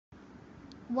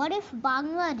What if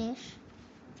Bangladesh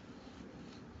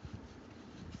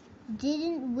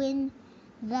didn't win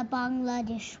the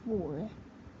Bangladesh War?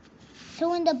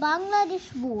 So in the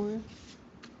Bangladesh War,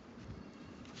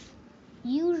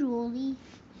 usually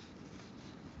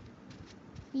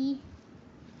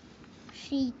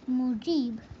Sheikh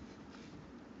Mujib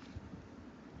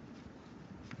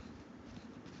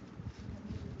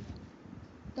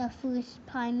the first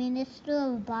Prime Minister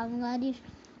of Bangladesh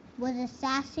was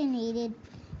assassinated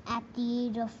at the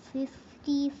age of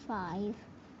 55.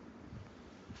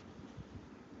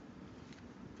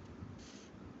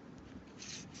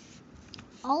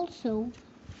 Also,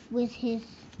 with his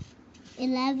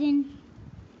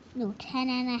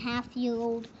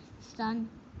 10.5-year-old son,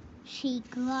 Sheikh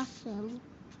Russell.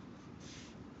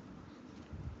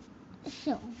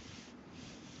 So,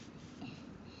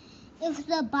 if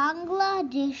the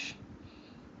Bangladeshis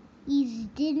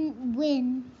didn't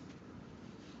win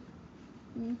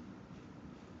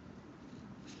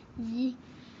the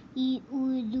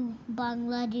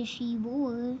Urdu-Bangladeshi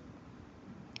War,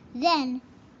 then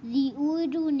the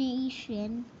Urdu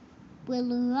nation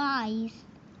will rise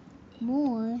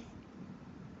more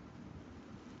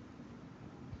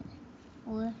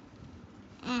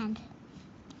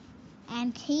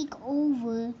and take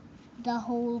over the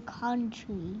whole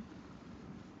country.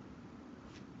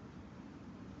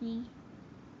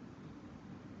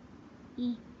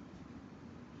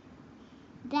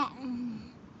 That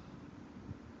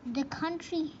the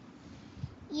country,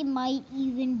 it might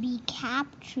even be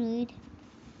captured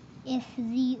if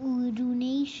the Urdu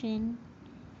nation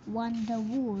won the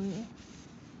war.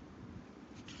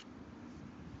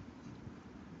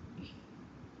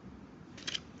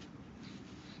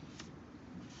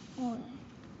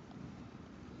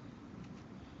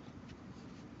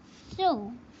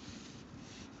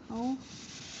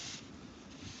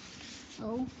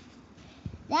 So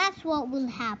that's what will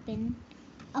happen.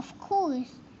 Of course,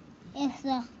 if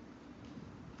the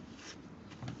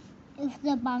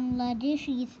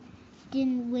Bangladeshis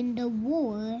didn't win the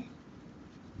war,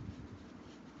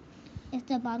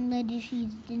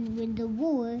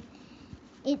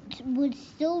 it would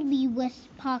still be West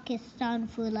Pakistan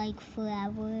for like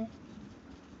forever.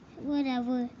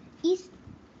 Whatever. It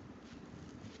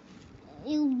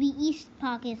would be East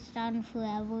Pakistan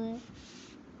forever.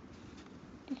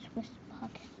 This West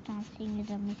Pakistan thing is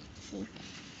a mistake.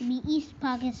 It would be East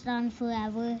Pakistan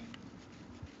forever.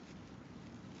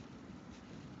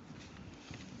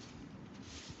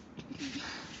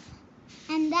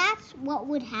 And that's what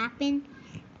would happen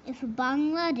if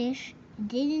Bangladesh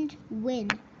didn't win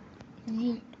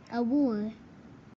a war.